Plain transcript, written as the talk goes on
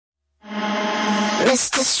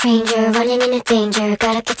Mr. Stranger, running into danger,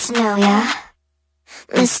 gotta get to know ya.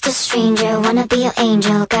 Mr. Stranger, wanna be your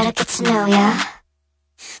angel, gotta get to know ya.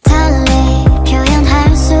 달리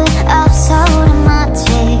표현할 수 없어 우리 마치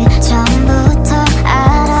처음부터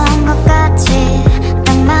알아온 것 같지.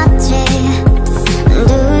 딱 맞지.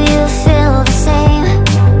 Do you feel the same?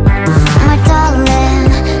 My darling,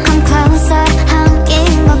 come closer.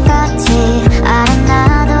 함께인 것 같지. 알아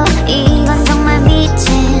나도 이건 정말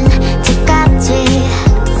미친 집 같지.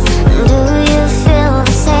 Do you feel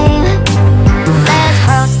the same? Let's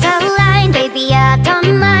cross the line, baby I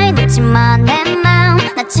don't mind. 놓지마 내 맘,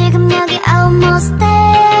 나 지금 여기 almost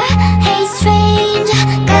there. Hey stranger,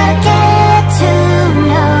 gotta get to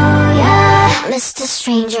know ya. Mr.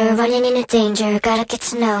 Stranger, running into danger, gotta get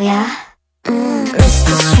to know ya.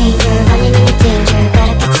 Mr. Stranger, running into danger,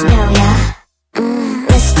 gotta get to know ya.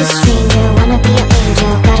 Mr. Stranger, wanna be your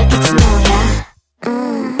angel, gotta get to know ya.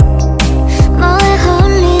 뭐에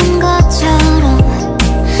홀린 것처럼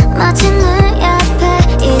마치 내 옆에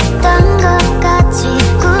있던 것 같이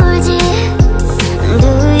굴지.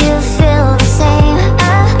 Do you feel the same?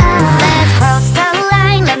 Let's cross the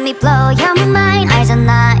line, let me blow your mind.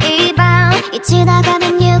 알잖아 이 밤 잊히다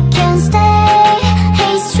가면 you can stay.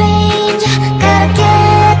 Hey stranger, gotta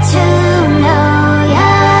get to know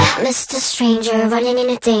ya. Mr. Stranger, running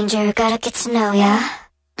into danger, gotta get to know ya.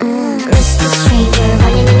 Mr. Stranger,